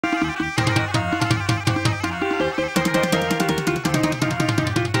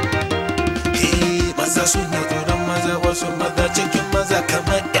wasu maza cikin maza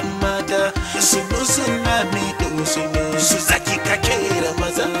kamar yan mata. Sanusi Lamido Sanusi zaki kake da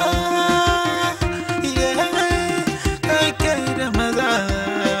maza. Kake da maza.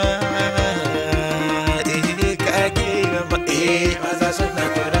 Kake da maza suna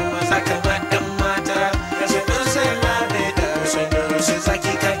tsoron maza kamar yan mata. Sanusi Lamido Sanusi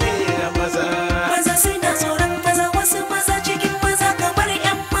zaki kake da maza. Maza suna tsoron maza wasu maza cikin maza kamar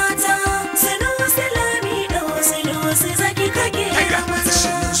yan mata. Sanusi Lamido Sanusi zaki kake da maza.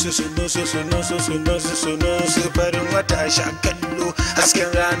 Sanusi farin wata sha kallo. Hasken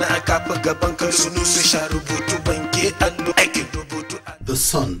rana a kafa gaban kan Sanusi sha rubutu banke allo. Aikin rubutu. The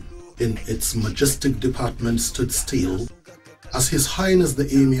sun in its majestic department stood still as His Highness the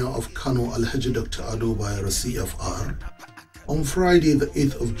Emir of Kano Alhaji Dr. Ado Bayero CFR on Friday the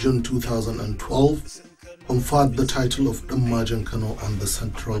 8th of June 2012 conferred the title of Majen Kano on the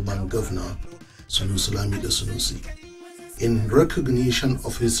Central Bank Governor Sanusi Lamido Sanusi in recognition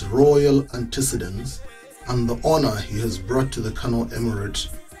of his royal antecedents and the honor he has brought to the Kano Emirate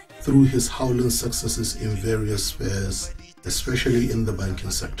through his howling successes in various spheres, especially in the banking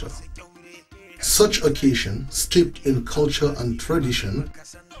sector. Such occasion, steeped in culture and tradition,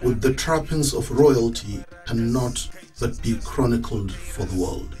 with the trappings of royalty, cannot but be chronicled for the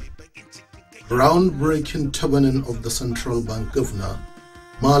world. Groundbreaking turbaning of the Central Bank Governor,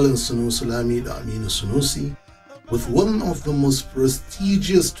 Mallam Sanusi Lamido Aminu Sanusi, with one of the most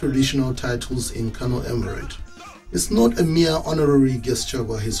prestigious traditional titles in Kano Emirate, is not a mere honorary gesture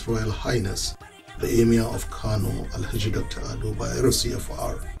by His Royal Highness, the Emir of Kano, Alhaji Dr. Ado Bayero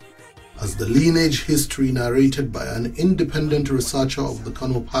CFR, as the lineage history narrated by an independent researcher of the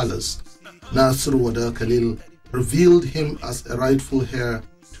Kano Palace, Nasir Wada Khalil, revealed him as a rightful heir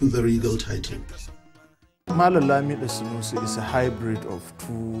to the regal title. Mallam Lamido Sanusi is a hybrid of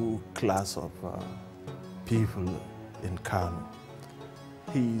two classes of people in Kano.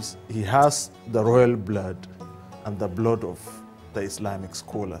 He has the royal blood and the blood of the Islamic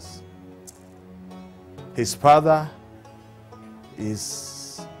scholars. His father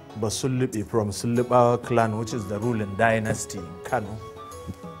is Basulubi from Sulubawa clan, which is the ruling dynasty in Kano.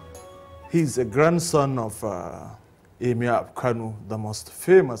 He is a grandson of Emir of Kano, the most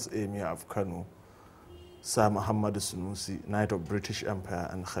famous Emir of Kano, Sir Muhammad Sanusi, Knight of British Empire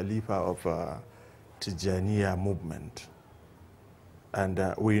and Khalifa of Tijaniya movement.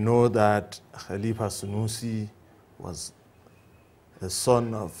 And we know that Khalifa Sanusi was the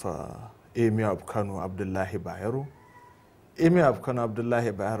son of Emir of Kano, Abdullahi Bayero. Emir of Kano,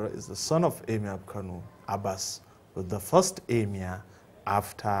 Abdullahi Bayero, is the son of Emir of Kano, Abbas, was the first Emir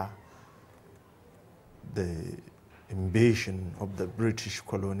after the invasion of the British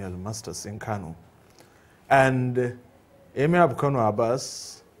colonial masters in Kano. And Emir of Kano,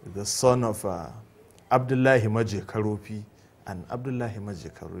 Abbas, is the son of Abdullahi Maje Karopi, and Abdullahi Maje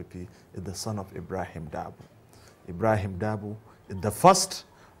Karopi is the son of Ibrahim Dabu. Ibrahim Dabu is the first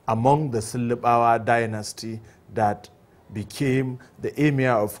among the Sulubawa dynasty that became the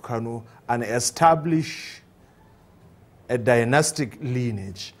Emir of Kano and established a dynastic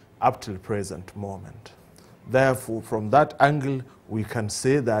lineage up till present moment. Therefore, from that angle, we can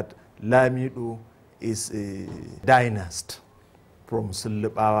say that Lamido is a dynast from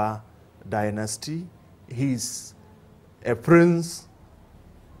Sulubawa dynasty. He's a prince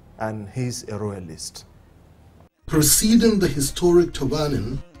and he's a royalist. Preceding the historic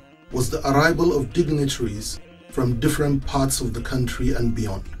turbaning was the arrival of dignitaries from different parts of the country and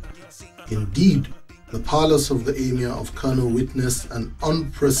beyond. Indeed, the palace of the Emir of Kano witnessed an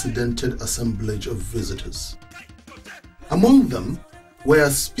unprecedented assemblage of visitors. Among them were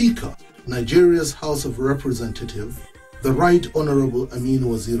Speaker, Nigeria's House of Representatives, the Right Honorable Aminu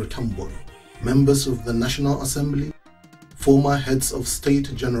Waziri Tambol, members of the National Assembly, former heads of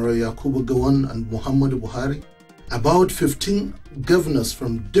state General Yakubu Gowon and Muhammadu Buhari, about 15 governors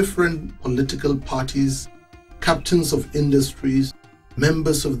from different political parties, captains of industries,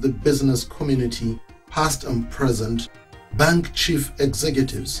 members of the business community, past and present, bank chief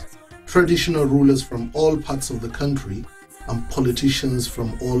executives, traditional rulers from all parts of the country, and politicians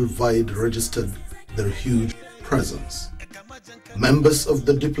from all vied registered their huge presence. Members of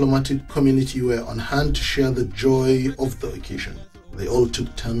the diplomatic community were on hand to share the joy of the occasion. They all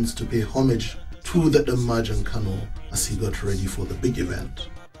took turns to pay homage to the Majen Kano as he got ready for the big event.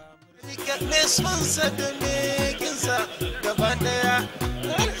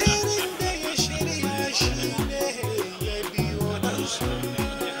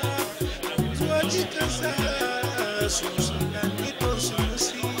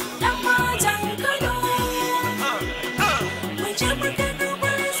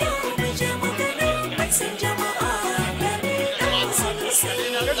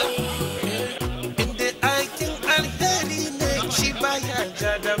 baya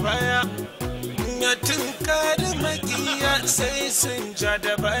ja da baya, ya tunkari makiya sai sun ja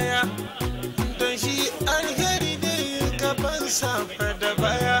da baya, don shi alheri ne gaban safa da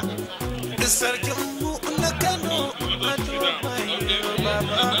baya. Sarkin mu na Kano a Turbaning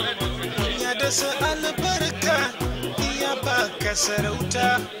baba, ya dasa albarka ya baka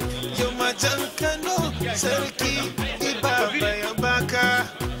sarauta, yau Majen Kano sarki ibaba ya baka.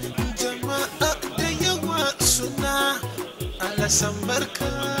 Jama'a da yawa suna alasan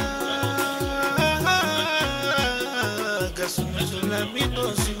barka ga Sanusi Lamido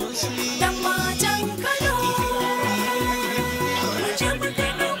Sanusi. Dan Majen Kano, Majen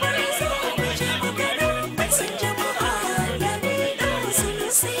Kano barzo, Majen Kano mai san jama'a Lamido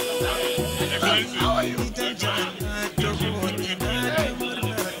Sanusi. Idan jama'a dago ina da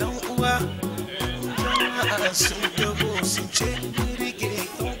murna dan uwa, jama'a sun dago sun ce rike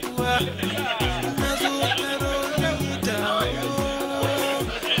dan uwa. Na zo taro da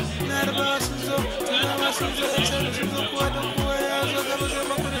Laraba sun zo, Turawa sun zo, Echana sun zo, kowa da kowa ya zo gaba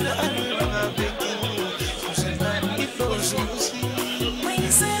zama kudu da arewa bikin Sanusi Lamido Sanusi. Mai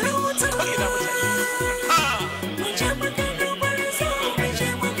sarauta, Majen Kano barzo,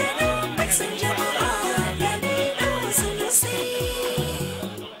 Majen Kano mai san jama'a Lamido Sanusi.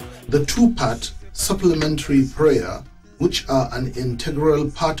 The two-part supplementary prayer, which are an integral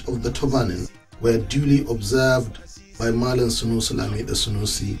part of the Turbaning, were duly observed by Mallam Sanusi Lamido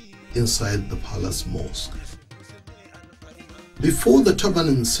Sanusi inside the palace mosque. Before the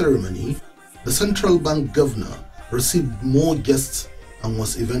Turbaning ceremony, the central bank governor received more guests and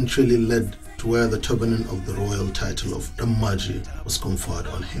was eventually led to where the turbaning of the royal title of Majen was conferred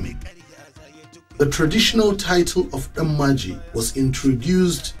on him. The traditional title of Majen was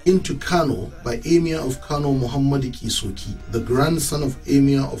introduced into Kano by Emir of Kano Muhammad Kisoki, the grandson of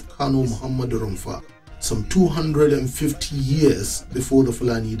Emir of Kano Muhammad Rumfa, some 250 years before the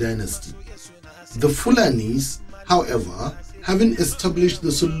Fulani dynasty. The Fulanis, however, having established the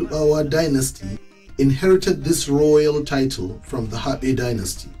Sulubawa dynasty, inherited this royal title from the Habe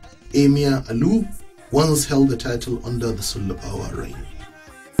dynasty. Emir Alu once held the title under the Sulubawa reign.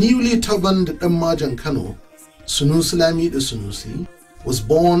 Newly turbaned Majen Kano, Sanusi Lamido Sanusi, was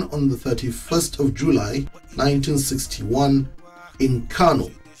born on the 31st of July 1961 in Kano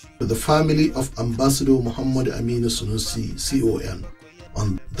to the family of Ambassador Muhammad Aminu Sanusi CON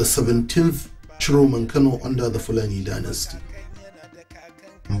on the 17th Chiroman Kano under the Fulani dynasty.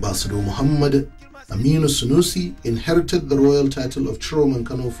 Ambassador Muhammad Aminu Sanusi inherited the royal title of Chiroman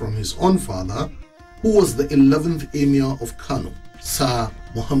Kano from his own father, who was the 11th Emir of Kano, Sir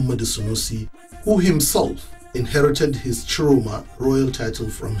Muhammad Sanusi, who himself inherited his Chiroma royal title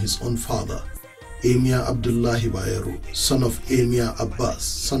from his own father, Emir Abdullahi Bayero, son of Emir Abbas,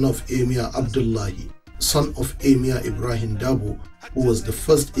 son of Emir Abdullahi, son of Emir Ibrahim Dabo, who was the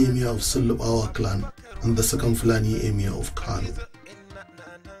first Emir of Sulubawa clan and the second Fulani Emir of Kano.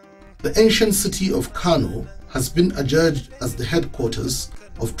 The ancient city of Kano has been adjudged as the headquarters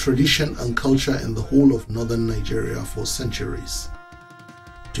of tradition and culture in the whole of northern Nigeria for centuries.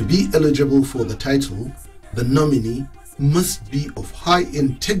 To be eligible for the title, the nominee must be of high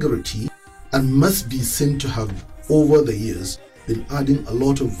integrity and must be seen to have, over the years, been adding a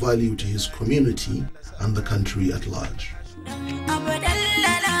lot of value to his community and the country at large.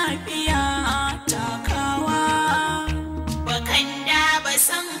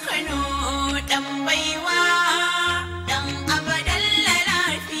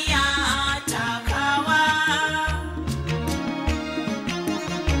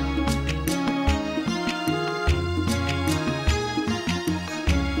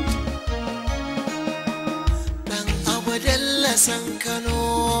 San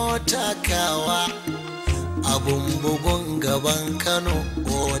Kano takawa, abun bugun gaban Kano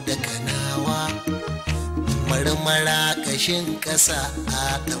o da Kanawa, marmara kashin ƙasa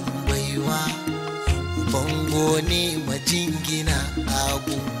a ɗan baiwa, bango ne majingina a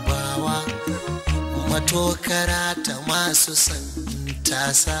gumbawa, matokara ta masu san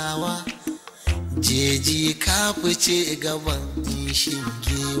tasawa, jeji ka fice gaban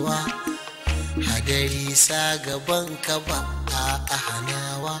shingewa, hadari sa gaban ka ba a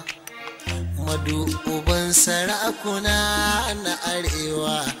hanawa, madu uban sarakuna na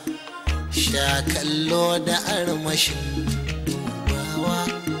arewa, sha kallo da armashin dubawa,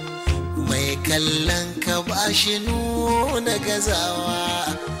 mai kallon ka ba shi nuna gazawa,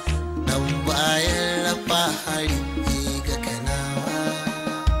 dan bayan rafa hari ga Kanawa.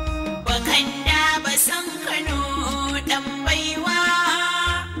 Bakan da ba san Kano dan baiwa,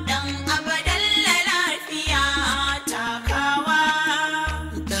 dan abadalla lafiya takawa.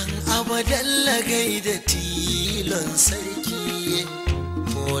 Dan abadalla gaida tilon sarki.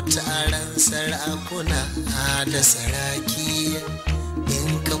 taron sarakuna da saraki in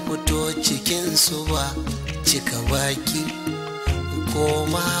ka fito cikin su ba cika baki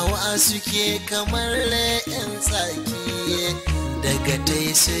komawa suke kamar yan tsaki daga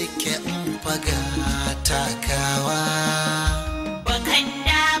dai suke faga takawa bakan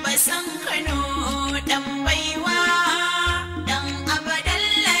da ba san Kano dan baiwa dan abadan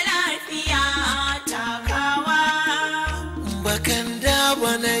lafiya takawa bakan da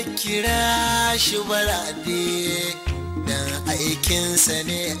bana kira shi barade dan aikinsa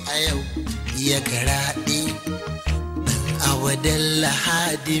ne a yau ya garaɗe dan abadan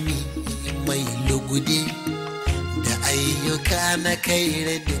lahadimi mai lugudi da ayyuka na kai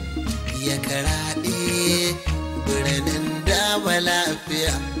radin ya karaɗe birnin dama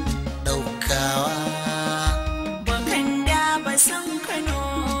lafiya ɗaukawa bakan da ba san Kano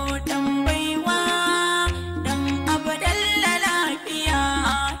dan baiwa dan abadan lafiya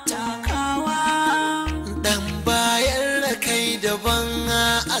takawa dan bayar da kai daban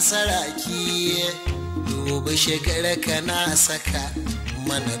a saraki dubi shekara kana saka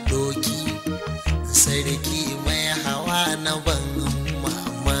mana doki sarki mai hawa na ban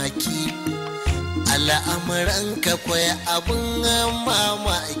mamaki al'amuranka kwai abin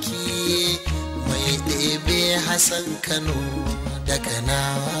mamaki mai ɗebe Hassan Kano da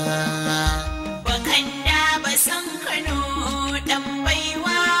Kanawa bakan da ba san Kano dan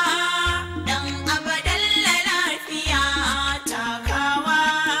baiwa dan abadan lafiya takawa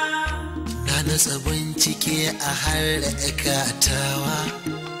na nasa bincike a har katawa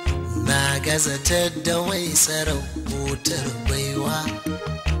na gazatar da mai sarautar baiwa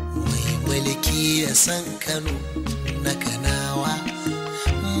mai mulki ya san Kano na Kanawa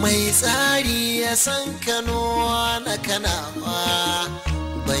mai tsari ya san Kano na Kanawa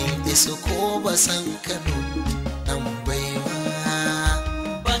ban isu ko ba san Kano dan baiwa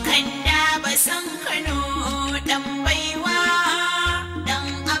bakan da ba san Kano dan baiwa dan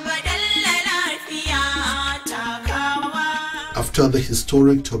abadan lafiya takawa. After the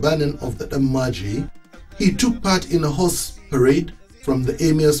historic turbaning of the Majen, he took part in a horse parade from the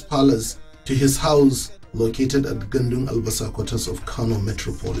Emir's palace to his house located at Gandun Albasa quarters of Kano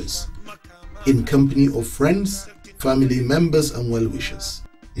metropolis, in company of friends, family members and well-wishers.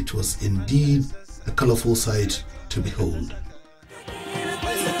 It was indeed a colorful sight to behold.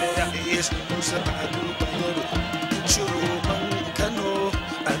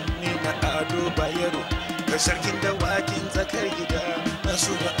 Sarkin dawakin tsakar gida nasu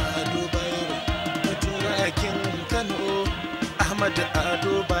da Ado Bayero, maturakin Kano Ahmad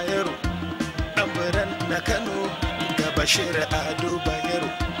Ado Bayero, ɗanburan na Kano ga Bashir Ado Bayero,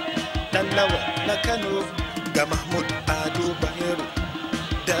 ɗan lawa na Kano ga Mahmud Ado Bayero,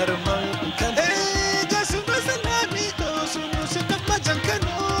 darman Kano ga su masa Lamido Sanusi da Majen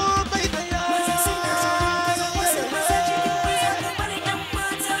Kano bai daya.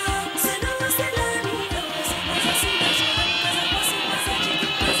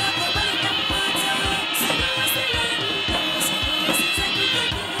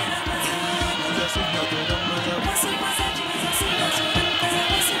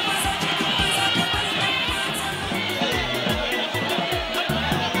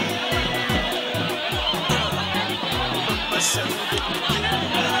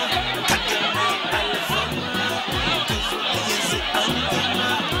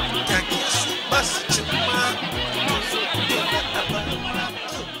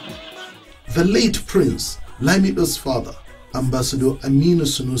 The late Prince, Lamido's father, Ambassador Aminu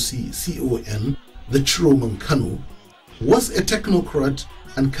Sanusi, CON, the Turbaning Kano, was a technocrat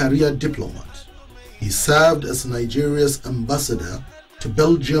and career diplomat. He served as Nigeria's ambassador to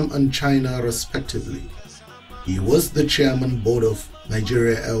Belgium and China respectively. He was the chairman board of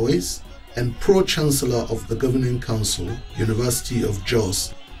Nigeria Airways and pro-chancellor of the Governing Council, University of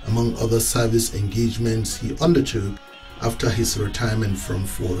Jos, among other service engagements he undertook after his retirement from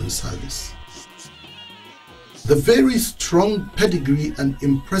foreign service. The very strong pedigree and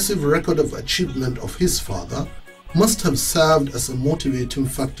impressive record of achievement of his father must have served as a motivating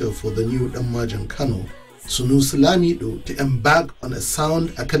factor for the new Majen Kano, Sanusi Lamido, to embark on a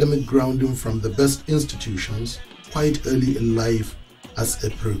sound academic grounding from the best institutions quite early in life as a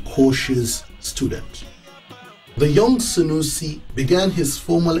precocious student. The young Sanusi began his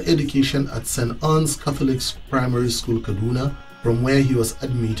formal education at St. Anne's Catholic Primary School, Kaduna, from where he was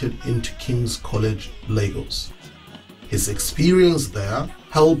admitted into King's College, Lagos. His experience there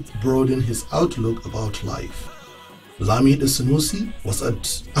helped broaden his outlook about life. Lamido Sanusi was at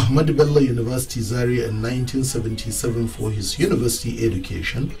Ahmadu Bello University, Zaria in 1977 for his university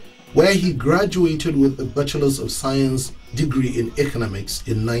education where he graduated with a Bachelor's of Science degree in Economics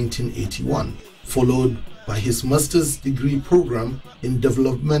in 1981, followed by his Master's degree program in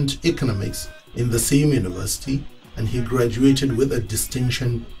Development Economics in the same university, and he graduated with a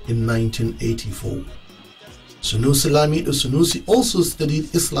distinction in 1984. Sanusi Lamido Sanusi also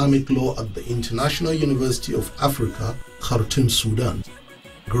studied Islamic law at the International University of Africa, Khartoum, Sudan,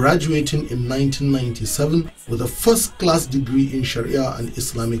 graduating in 1997 with a first-class degree in Sharia and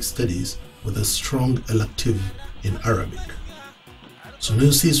Islamic studies with a strong elective in Arabic.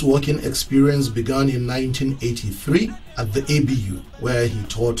 Sanusi's working experience began in 1983 at the ABU, where he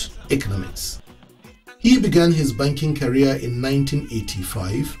taught economics. He began his banking career in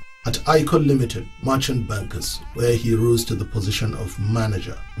 1985 at Icon Limited, Merchant Bankers, where he rose to the position of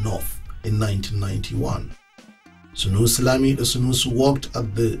Manager, North, in 1991. Sanusi Lamido Sanusi worked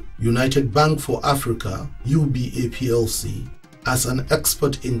at the United Bank for Africa, UBA PLC, as an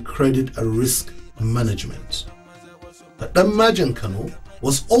expert in credit and risk management. Majen Kano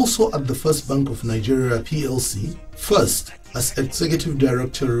was also at the First Bank of Nigeria PLC, first as Executive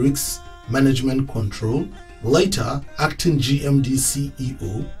Director Risk Management Control, later acting GMD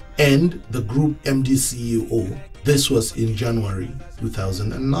CEO and the Group MD CEO. This was in January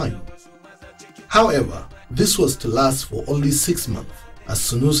 2009. However, this was to last for only 6 months, as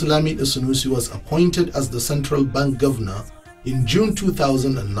Sanusi Lamido Sanusi was appointed as the Central Bank Governor in June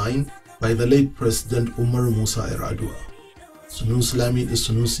 2009 by the late President Umar Musa Yar'Adua. Sanusi Lamido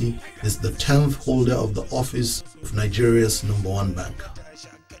Sanusi is the 10th holder of the office of Nigeria's #1 banker.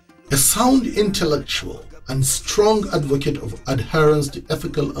 A sound intellectual and strong advocate of adherence to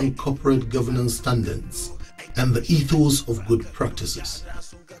ethical and corporate governance standards and the ethos of good practices,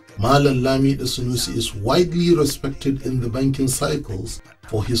 Mallam Lamido Sanusi is widely respected in the banking cycles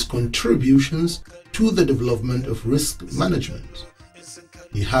for his contributions to the development of risk management.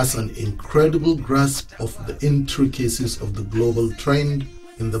 He has an incredible grasp of the intricacies of the global trend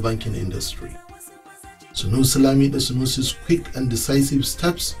in the banking industry. Sanusi Lamido Sanusi's quick and decisive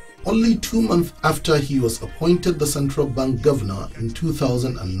steps only 2 months after he was appointed the Central Bank Governor in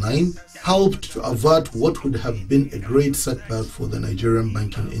 2009 helped to avert what would have been a great setback for the Nigerian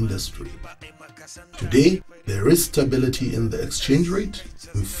banking industry. Today, there is stability in the exchange rate,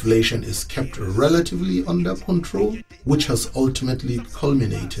 inflation is kept relatively under control, which has ultimately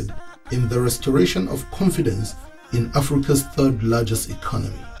culminated in the restoration of confidence in Africa's third largest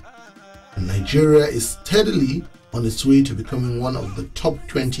economy. And Nigeria is steadily on its way to becoming one of the top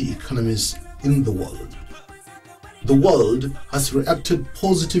 20 economies in the world. The world has reacted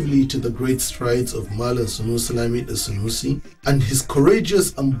positively to the great strides of Mallam Sanusi Lamido Sanusi and his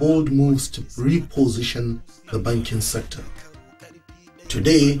courageous and bold moves to reposition the banking sector.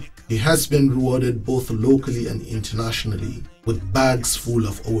 Today, he has been rewarded both locally and internationally with bags full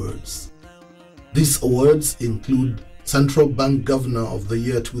of awards. These awards include Central Bank Governor of the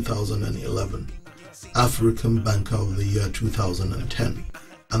Year 2011, African Banker of the Year 2010,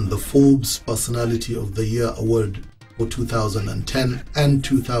 and the Forbes Personality of the Year Award for 2010 and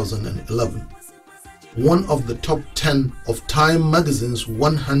 2011. One of the top 10 of Time magazine's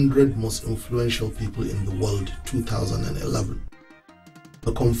 100 most influential people in the world 2011.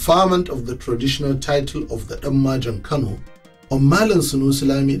 The conferment of the traditional title of the Majen Kano on Mallam Sanusi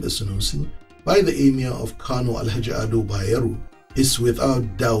Lamido Sanusi by the Emir of Kano Alhaji Ado Bayero is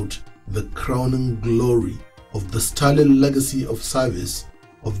without doubt the crowning glory of the sterling legacy of service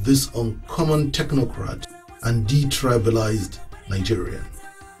of this uncommon technocrat and detribalized Nigerian.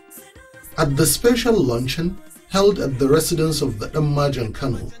 At the special luncheon held at the residence of the Majen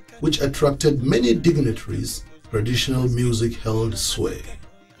Kano, which attracted many dignitaries, traditional music held sway.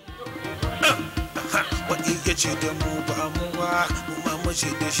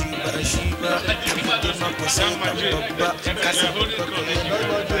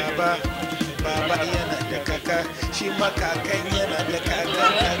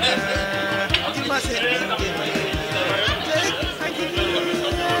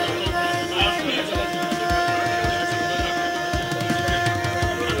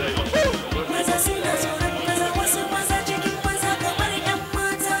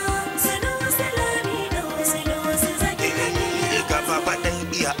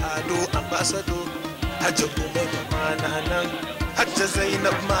 Hajja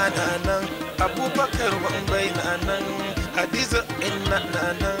Zainab mana nan, Abubakar Wambai na nan, Hadiza inna na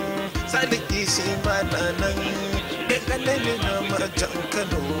nan, Saliki shi mana nan, Ekalele na Majen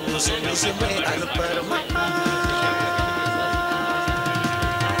Kano, Sanusi mai alfarma.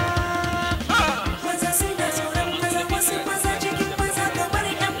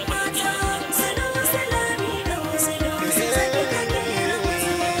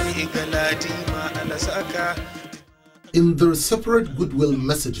 haka. In their separate goodwill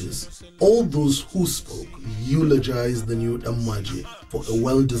messages, all those who spoke eulogized the new Majen for a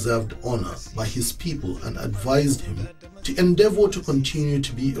well-deserved honor by his people and advised him to endeavor to continue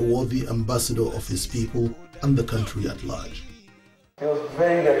to be a worthy ambassador of his people and the country at large. He was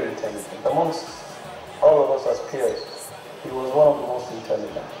very, very intelligent. Amongst all of us as peers, he was one of the most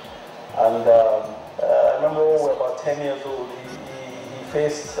intelligent. And I remember when we were about 10 years old, he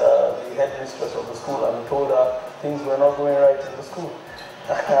faced the headmistress of the school and told her things were not going right in the school.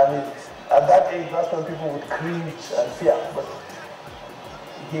 I mean, at that age, that's when people would cringe and fear. But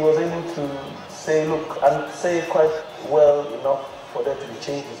he was able to say, look, and say it quite well enough for there to be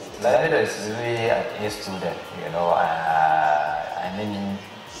changes. Lamido is really an A student, you know. I mean,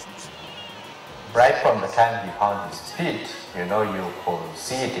 right from the time he found his feet, you know, you could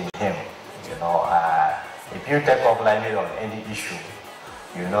see it in him. You know, if you take up Lamido on any issue,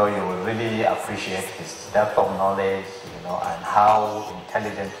 you know, you will really appreciate his depth of knowledge, you know, and how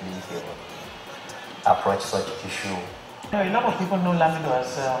intelligently he will approach such issue. You know, a lot of people know Lamido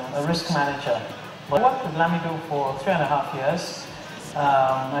as a risk manager. But I worked with Lamido for 3.5 years.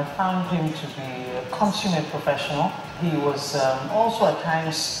 I found him to be a consummate professional. He was also at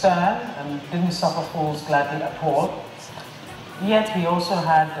times stern and didn't suffer fools gladly at all. Yet he also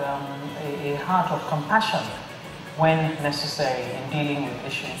had a heart of compassion when necessary in dealing with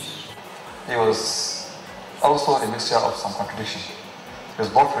issues. He was also a mixture of some contradiction. He was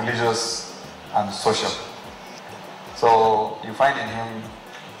both religious and social. So you find in him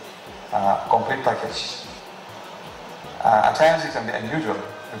a complete package. At times it can be unusual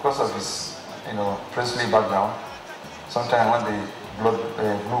because of his, you know, priestly background. Sometimes when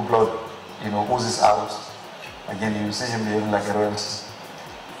the blue blood, you know, oozes out, again you see him behaving like a royalty.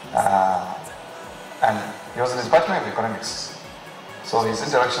 And he was in the Department of Economics. So his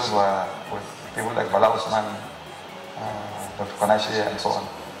interactions were with people like Bala Usman, Dr. Konashi, and so on.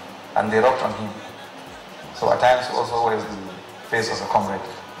 And they rubbed on him. So at times he also wears the face of a comrade.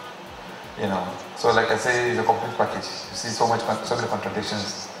 You know, so like I say, it's a complete package. You see so many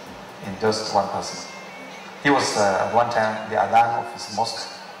contradictions in just one person. He was at one time the adhan of his mosque,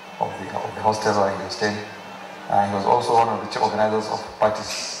 of the hostel where he was staying. He was also one of the chief organizers of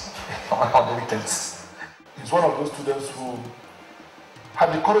parties on the weekends. He's one of those students who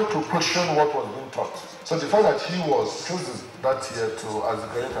had the courage to question what was being taught. So the fact that he was chosen that year as a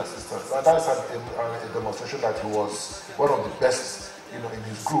graduate assistant, and that's a demonstration that he was one of the best, you know, in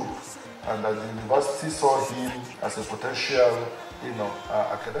his group. And that the university saw him as a potential, you know,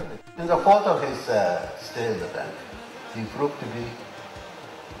 academic. In the course of his stay in the bank, he proved to be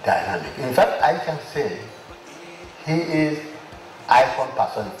dynamic. In fact, I can say he is icon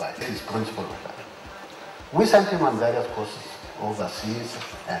personified, his principal of that. We sent him on various courses overseas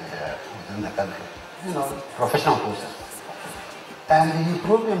and within the country, you know, professional courses. And he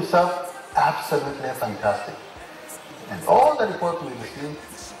proved himself absolutely fantastic. And all the reports we received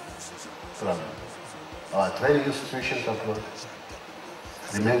from our training institutions abroad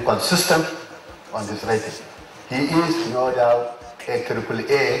remain consistent on this rating. He is no doubt a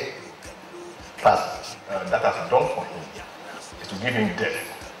AAA person. That has done for him is to give him depth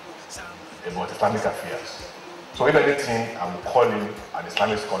about Islamic affairs. So if anything, I will call him an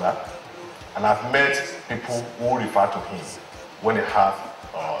Islamic scholar, and I've met people who refer to him when they have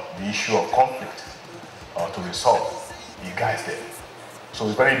the issue of conflict to resolve. He guides them. So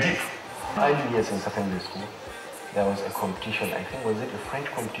it's very deep. Early years in secondary school, there was a competition. I think was it a French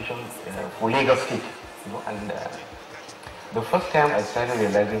competition for Lagos State, you know. And the first time I started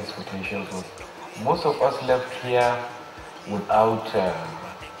realizing his potential was most of us left here without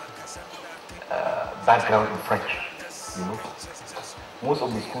background in French, you know. Most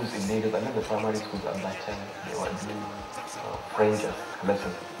of the schools in Lagos, I mean the primary schools at that time, they were doing French as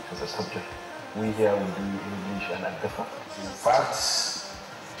lessons as a subject. We here we do English and different. In fact,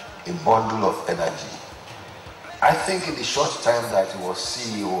 a bundle of energy. I think in the short time that he was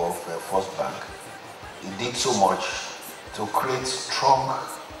CEO of First Bank, he did so much to create strong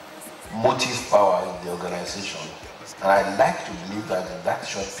motive power in the organization. And I'd like to believe that in that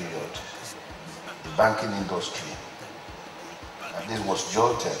short period, the banking industry, at least was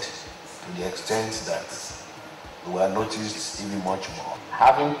jolted to the extent that we were noticed even much more.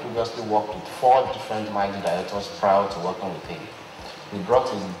 Having previously worked with 4 different managing directors prior to working with him, he brought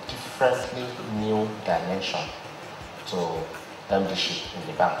a differently new dimension to MDship in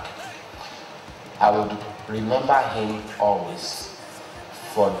the bank. I would remember him always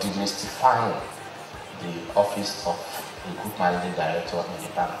for demystifying the office of a group managing director in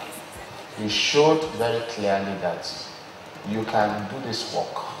the bank. He showed very clearly that you can do this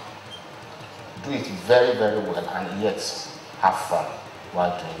work do it very, very well and yet have fun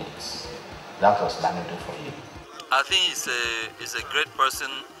while doing it. That was Lamido for you. I think he's a great person,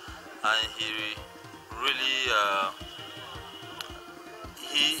 and he really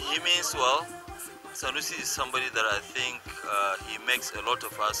he means well. Sanusi is somebody that I think he makes a lot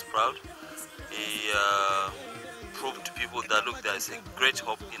of us proud. He proved to people that look, there is a great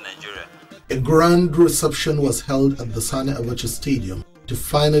hope in Nigeria. A grand reception was held at the Sani Abacha Stadium to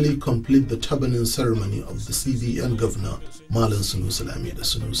finally complete the turbaning ceremony of the CBN governor, Mallam Sanusi Lamido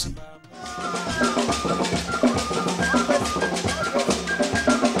Sanusi.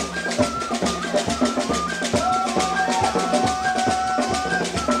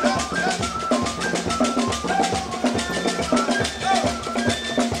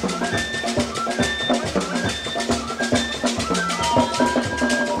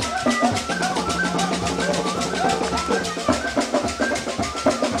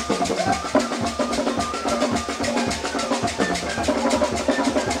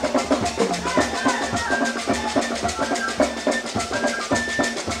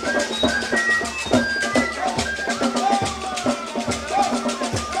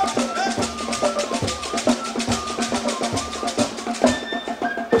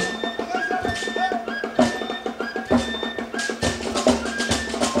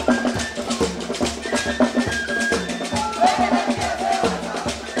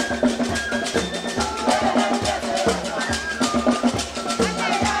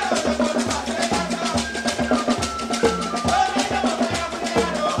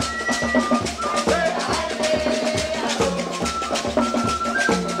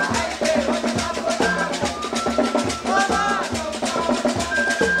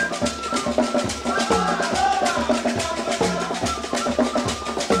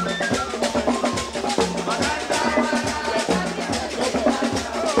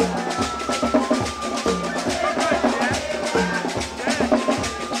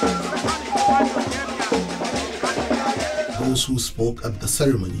 Those who spoke at the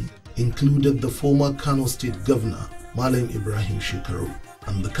ceremony included the former Kano State Governor, Mallam Ibrahim Shekaru,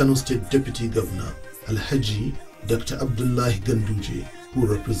 and the Kano State Deputy Governor, Alhaji Dr. Abdullahi Ganduje, who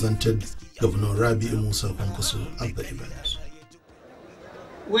represented Governor Rabi Musa Kwankwaso at the event.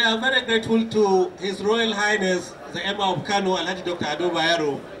 We are very grateful to His Royal Highness, the Emir of Kano, Alhaji Dr. Ado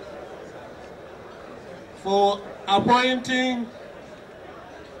Bayero, for appointing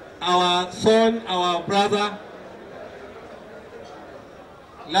our son, our brother,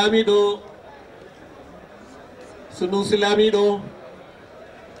 Lamido, Sanusi Lamido,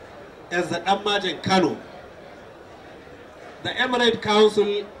 as the Majen Kano. The Emirate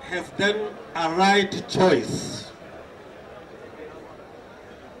Council has done a right choice.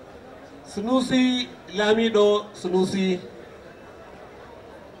 Sanusi Lamido Sanusi,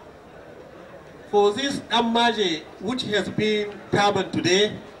 for this Majen which has been turbaned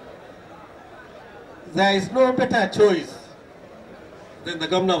today, there is no better choice than the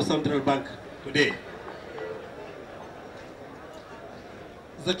Governor of Central Bank today.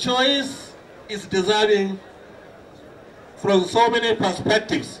 The choice is deserving from so many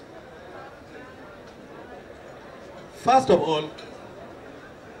perspectives. First of all,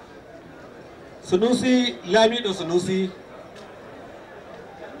 Sanusi Lamido Sanusi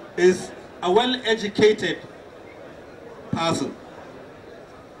is a well-educated person.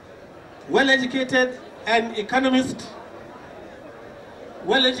 Well-educated, an economist,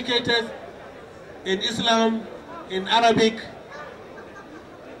 well-educated in Islam, in Arabic,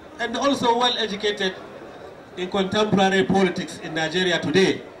 and also well-educated in contemporary politics in Nigeria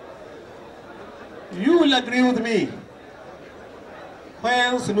today. You will agree with me,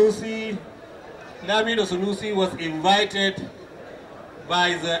 when Sanusi, Lamido Sanusi was invited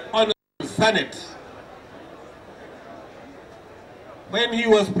by the Honorable Senate, when he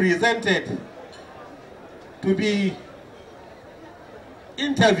was presented to be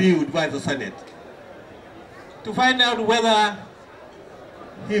interviewed by the Senate to find out whether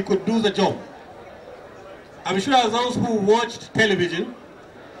he could do the job. I'm sure those who watched television,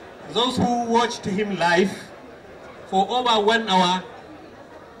 those who watched him live for over 1 hour,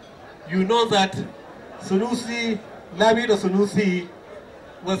 you know that Sanusi, Lamido Sanusi,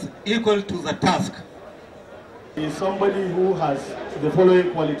 was equal to the task. He is somebody who has the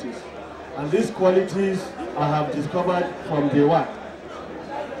following qualities, and these qualities I have discovered from day one.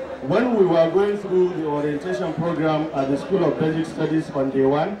 When we were going through the orientation program at the School of Basic Studies on day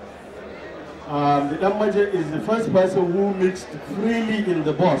one, the Majen is the first person who mixed freely in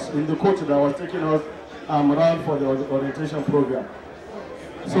the bus, in the coach that was taking us around for the orientation program.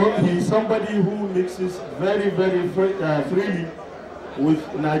 So he is somebody who mixes very, very freely with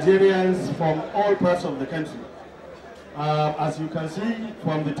Nigerians from all parts of the country. As you can see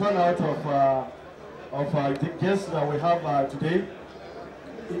from the turnout of the guests that we have today,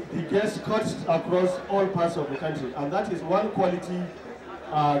 the guests cut across all parts of the country, and that is one quality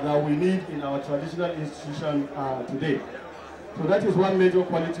that we need in our traditional institution today. So that is one major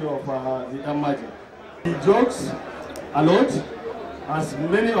quality of the Majen. He jokes a lot, as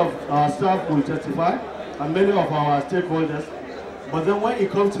many of our staff will testify, and many of our stakeholders. But then when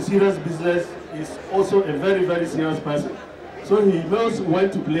it comes to serious business, he's also a very, very serious person. So he knows when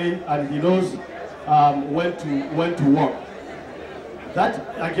to play and he knows when to work. That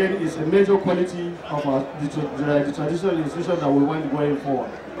again is a major quality of the traditional institution that we want going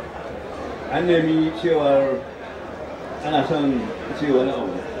forward. An nemi cewar ana son ce wani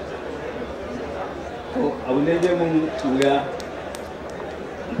abu. To abu ne zai mun wuya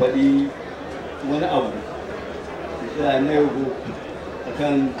faɗi wani abu da na yau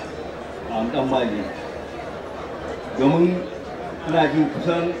akan ɗan Mali. Domin ina jin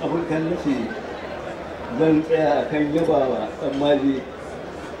kusan abokan nace zan tsaya akan yaba wa ɗan Mali.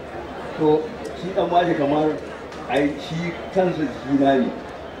 To shi ɗan Mali kamar ai shi kansa jina ne.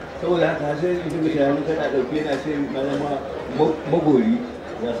 Saboda haka sai in ji mutane kada dauke na sai malama magori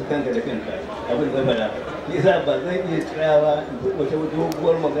ya su kanka da kanka abin da fada yasa ba zan iya tsayawa in wata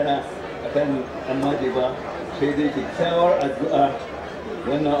doguwar magana akan amma dai ba sai dai kyakkyawar addu'a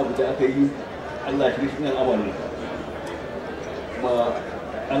wannan abu da aka yi Allah shi cikin al'amarin kuma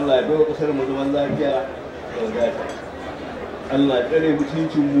Allah ya bawa kasar mu zaman lafiya da wadata Allah ya tsare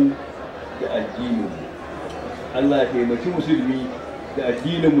mutuncinmu da addinin mu Allah ya taimaki musulmi. Again,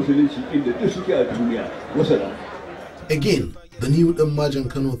 the new Majen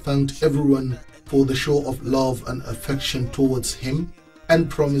Kano thanked everyone for the show of love and affection towards him and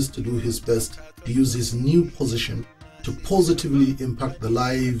promised to do his best to use his new position to positively impact the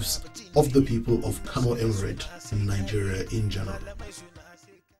lives of the people of Kano Emirate and Nigeria in general.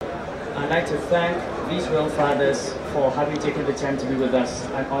 I'd like to thank these royal fathers for having taken the time to be with us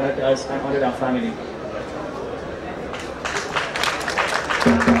and honored our family.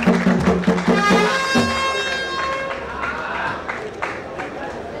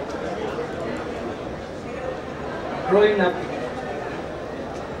 Growing up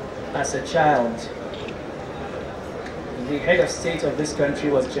as a child, the head of state of this country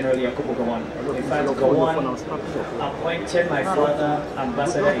was General Yakubu Gowon. In fact, Gowon appointed my father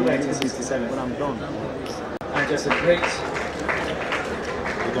ambassador in 1967. And it's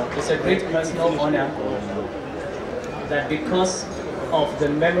a great personal honor that because of the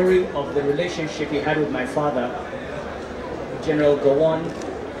memory of the relationship he had with my father, General Gowon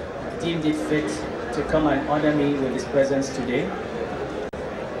deemed it fit to come and honor me with his presence today.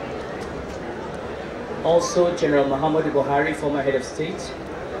 Also, General Muhammadu Buhari, former head of state.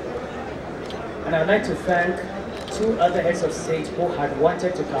 And I'd like to thank two other heads of state who had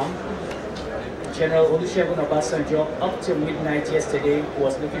wanted to come. General Olusegun Obasanjo, up till midnight yesterday,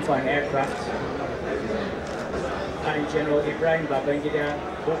 was looking for an aircraft. And General Ibrahim Babangida,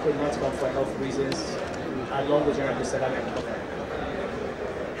 who could not come for health reasons, along with General Abdulsalam.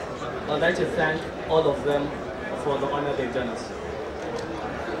 I'd like to thank all of them for the honor they've done us.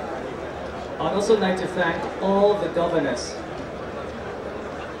 I'd also like to thank all the governors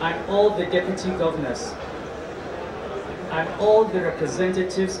and all the deputy governors and all the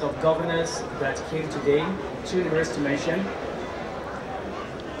representatives of governors that came today, too numerous to mention.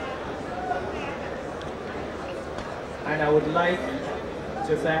 And I would like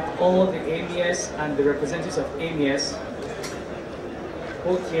to thank all the emirs and the representatives of emirs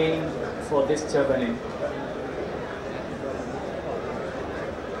who came for this turbaning.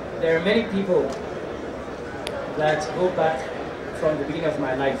 There are many people that go back from the beginning of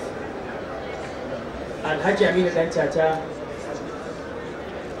my life. Alhaji Aminu Dantata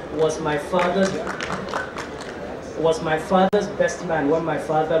was my father's best man when my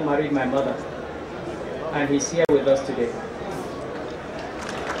father married my mother, and he's here with us today.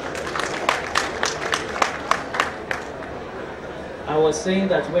 I was saying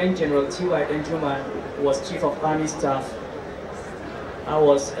that when General T.Y. Denjuma was Chief of Army Staff, I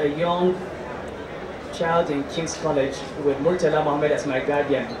was a young child in King's College with Murtala Mohammed as my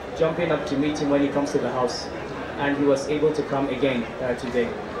guardian, jumping up to meet him when he comes to the house, and he was able to come again today.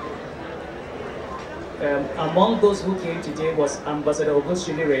 Among those who came today was Ambassador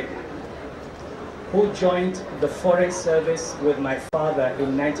Ogunshimire, who joined the Foreign Service with my father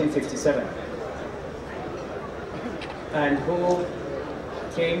in 1957, and who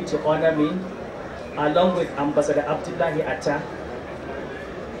came to honor me, along with Ambassador Abdullahi Atta,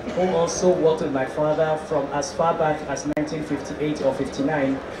 who also worked with my father from as far back as 1958 or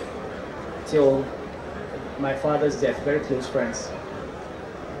 59 till my father's death, very close friends.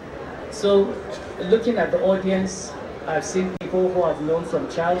 So looking at the audience, I've seen people who I've known from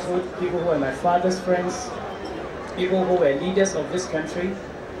childhood, people who are my father's friends, people who were leaders of this country,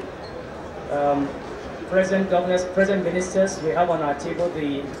 present governors, present ministers. We have on our table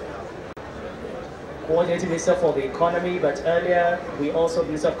the coordinating minister for the economy, but earlier we also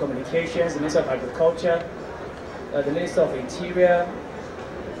Minister of Communications, the Minister of Agriculture, the Minister of Interior,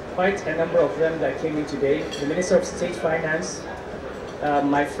 quite a number of them that came in today, the Minister of State Finance,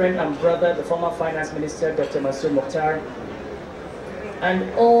 my friend and brother, the former Finance Minister, Dr. Masud Mokhtar,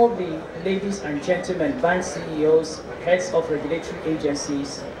 and all the ladies and gentlemen, bank CEOs, heads of regulatory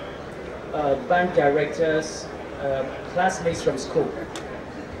agencies, bank directors, classmates from school.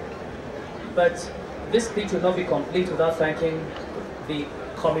 But this speech will not be complete without thanking the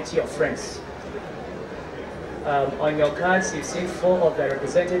Committee of Friends. On your cards, you've seen 4 of their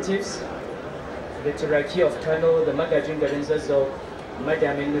representatives, the Turaki of Kano, the Magajin Garinzazo,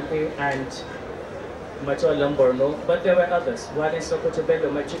 Madam Inupe, and Mato Lamborno, but there were others. Wale Sokoto Bello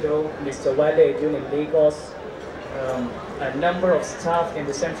Machido, Mr. Wale Edun in Lagos, a number of staff in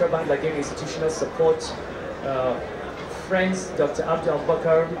the Central Bank that gave institutional support, friends, Dr. Abdul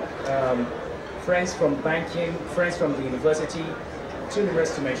Bakar, friends from banking, friends from the university, too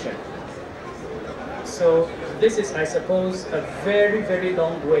numerous to mention. So this is, I suppose, a very, very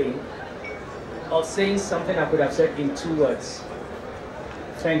long way of saying something I could have said in 2 words.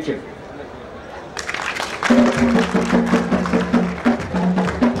 Thank you.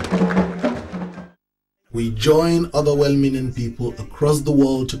 We join other well-meaning people across the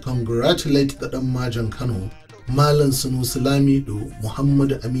world to congratulate the Majen Kano, Mallam Sanusi Lamido,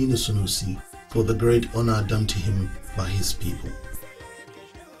 Muhammad Aminu Sanusi, for the great honor done to him by his people.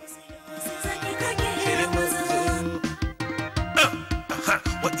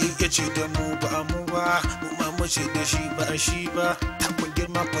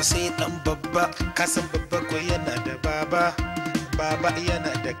 Baba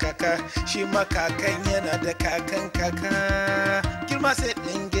yana da kaka, shi ma kakan yana da kakan kaka. Girma sai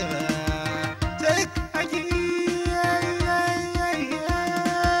ɗin girma, sai kaki.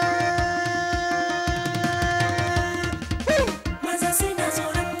 Maza suna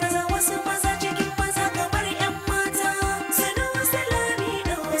tsoron maza, wasu maza cikin maza kamar 'yan mata. Sanusi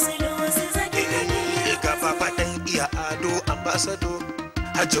Lamido, Sanusi zaki kake. Ga papa ɗan iya ado ambasado,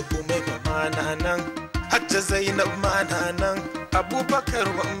 Hajji Umaima ma na nan, Hajji Zainab ma na nan. Abubakar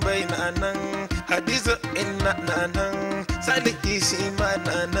Wambai na nan, Hadiza Inna na nan, Saliki shi ma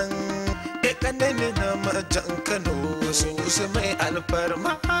na nan, Ekanene na Majen Kano, su mai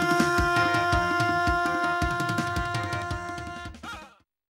alfarma.